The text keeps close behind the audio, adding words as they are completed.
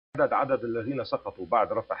عدد الذين سقطوا بعد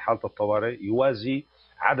رفع حالة الطوارئ يوازي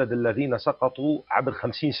عدد الذين سقطوا عبر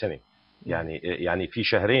 50 سنة. يعني في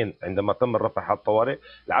شهرين عندما تم رفع حالة الطوارئ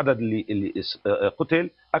العدد اللي قتل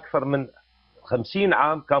أكثر من 50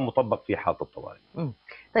 عام كان مطبق في حالة الطوارئ.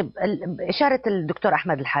 طيب، إشارة الدكتور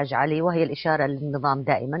أحمد الحاج علي، وهي الإشارة للنظام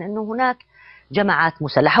دائما أنه هناك جماعات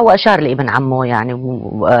مسلحة، وأشار لابن عمه يعني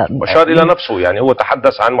وأشار إلى نفسه، يعني هو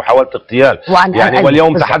تحدث عن محاولة اغتيال يعني،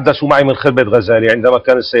 واليوم تحدثوا معي من خربة غزالي عندما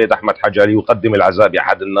كان السيد أحمد حاج علي يقدم العزاء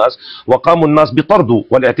بأحد الناس وقاموا الناس بطرده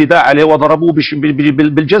والاعتداء عليه وضربوه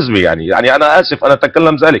بالجزمة. يعني أنا آسف أنا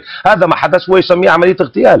أتكلم ذلك، هذا ما حدث، هو يسميه عملية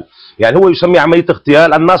اغتيال. يعني هو يسمي عملية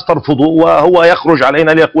اغتيال، الناس ترفضه وهو يخرج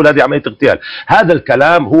علينا ليقول هذه عملية اغتيال. هذا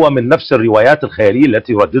الكلام هو من نفس الروايات الخيالية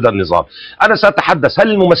التي يرددها النظام. أنا سأتحدث،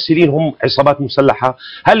 هل الممثلين هم عصابات مسلحة؟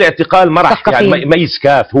 هل اعتقال مرح يعني ميز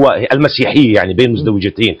كاف هو المسيحية يعني بين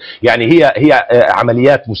مزدوجتين، يعني هي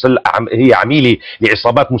عمليات مسلحة، هي عميلة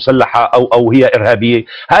لعصابات مسلحة أو هي إرهابية؟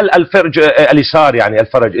 هل الفرج اليسار يعني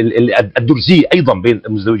الفرج الدرزي أيضا بين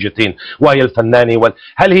مزدوجتين وهي الفنانة،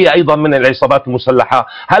 هل هي أيضا من العصابات المسلحة؟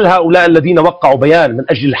 هل هؤلاء الذين وقعوا بيان من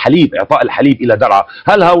أجل الحليب، إعطاء الحليب إلى درعا،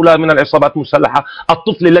 هل هؤلاء من العصابات المسلحة؟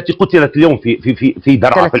 الطفل التي قتلت اليوم في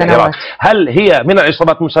درعا في العراق، هل هي من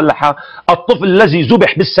العصابات المسلحة؟ الطفل الذي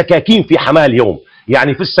ذبح بالسكاكين في حماة اليوم،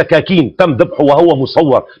 يعني في السكاكين تم ذبحه وهو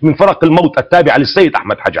مصور من فرق الموت التابعة للسيد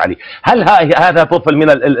أحمد حاج علي، هل هذا طفل من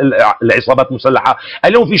العصابات المسلحة؟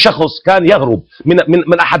 اليوم في شخص كان يهرب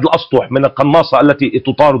من أحد الأسطح من القناصة التي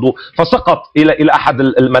تطارده فسقط إلى أحد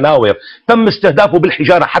المناور، تم استهدافه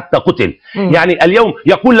بالحجارة حتى قتل. يعني اليوم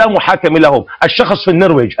يقول لا محاكمة لهم. الشخص في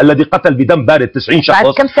النرويج الذي قتل بدم بارد 90 شخص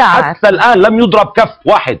بعد كم ساعة حتى الآن لم يضرب كف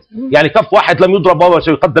واحد، يعني كف واحد لم يضرب وهو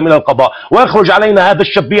سيقدم إلى القضاء، ويخرج علينا هذا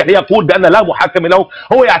الشبيح ليقول بأن لا محاكمة لهم.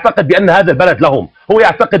 هو يعتقد بأن هذا البلد لهم، هو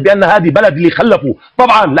يعتقد بأن هذه بلد اللي خلفوا،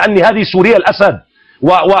 طبعا لأن هذه سوريا الأسد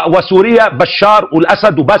وسوريا بشار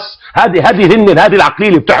والأسد وبس. هذه العقلية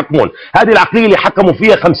اللي بتحكمون، هذه العقلية اللي حكموا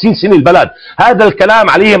فيها 50 سنة البلد. هذا الكلام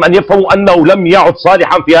عليهم أن يفهموا أنه لم يعد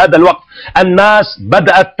صالحا في هذا الوقت. الناس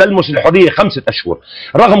بدأت تلمس الحرية 5 أشهر،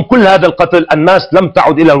 رغم كل هذا القتل الناس لم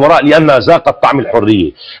تعد إلى الوراء لأنها ذاقت طعم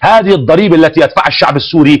الحرية. هذه الضريبة التي يدفعها الشعب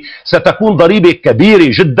السوري ستكون ضريبة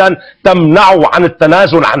كبيرة جدا تمنعه عن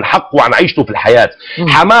التنازل عن حقه وعن عيشته في الحياة.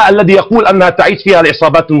 حماة الذي يقول أنها تعيش فيها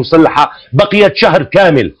العصابات المسلحة بقيت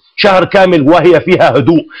شهر كامل وهي فيها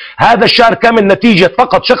هدوء. هذا الشهر كامل نتيجة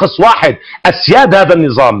فقط شخص واحد، أسياد هذا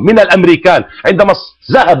النظام من الأمريكان. عندما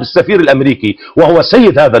ذهب السفير الأمريكي وهو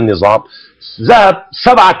سيد هذا النظام، ذهب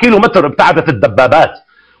 7 كيلومتر ابتعدت الدبابات،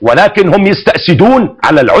 ولكن هم يستأسدون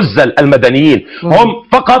على العزل المدنيين. هم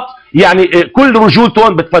فقط يعني كل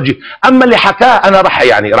رجولتهم بتفرجي. اما اللي حكاه انا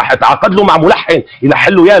راح اتعاقد له مع ملحن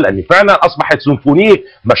يلحن له اياه، لان فعلا اصبحت سيمفونيه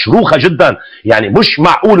مشروخه جدا. يعني مش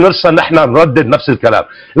معقول نرسل نحن نردد نفس الكلام.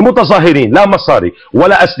 المتظاهرين لا مصاري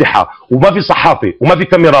ولا اسلحه وما في صحافه وما في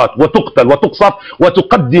كاميرات، وتقتل وتقصف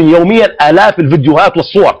وتقدم يوميا الاف الفيديوهات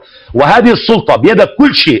والصور، وهذه السلطه بيدها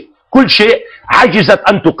كل شيء عجزت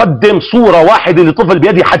ان تقدم صوره واحده لطفل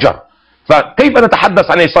بيده حجر. فكيف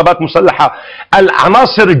نتحدث عن عصابات مسلحة؟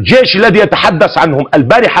 العناصر الجيش الذي يتحدث عنهم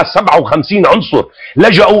البارحة 57 عنصر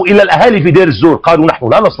لجأوا إلى الأهالي في دير الزور، قالوا نحن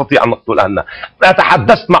لا نستطيع أن نقتل أهلنا.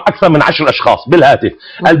 تحدثت مع أكثر من 10 أشخاص بالهاتف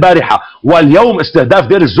البارحة، واليوم استهداف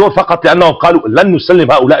دير الزور فقط لأنهم قالوا لن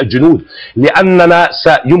نسلم هؤلاء الجنود، لأننا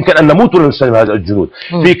يمكن أن نموت ولن نسلم هؤلاء الجنود.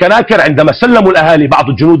 في كناكر عندما سلموا الأهالي بعض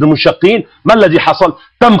الجنود المنشقين، ما الذي حصل؟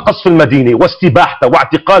 تم قصف المدينة واستباحته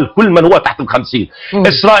واعتقال كل من هو تحت ال50.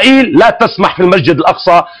 إسرائيل لا تسمح في المسجد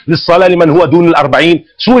الأقصى للصلاة لمن هو دون ال40.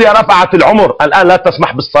 سوريا رفعت العمر، الآن لا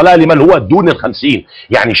تسمح بالصلاة لمن هو دون ال50.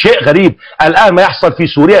 يعني شيء غريب الآن ما يحصل في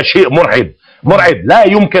سوريا، شيء مرعب. لا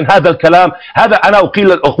يمكن هذا الكلام. هذا أنا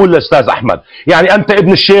أقول للأستاذ أحمد، يعني أنت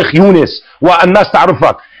ابن الشيخ يونس والناس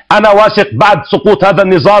تعرفك، أنا واثق بعد سقوط هذا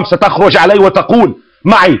النظام ستخرج علي وتقول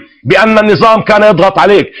معي بأن النظام كان يضغط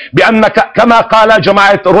عليك، بأن كما قال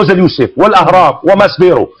جماعة روز اليوسف والأهرام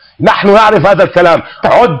وماسبيرو، نحن نعرف هذا الكلام.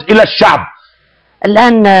 عد إلى الشعب.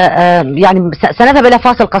 الآن يعني سنذهب إلى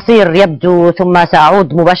فاصل قصير يبدو، ثم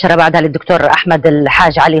سأعود مباشرة بعدها للدكتور أحمد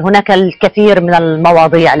الحاج علي. هناك الكثير من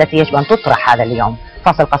المواضيع التي يجب أن تطرح هذا اليوم.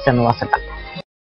 فاصل قصير نواصل بعد.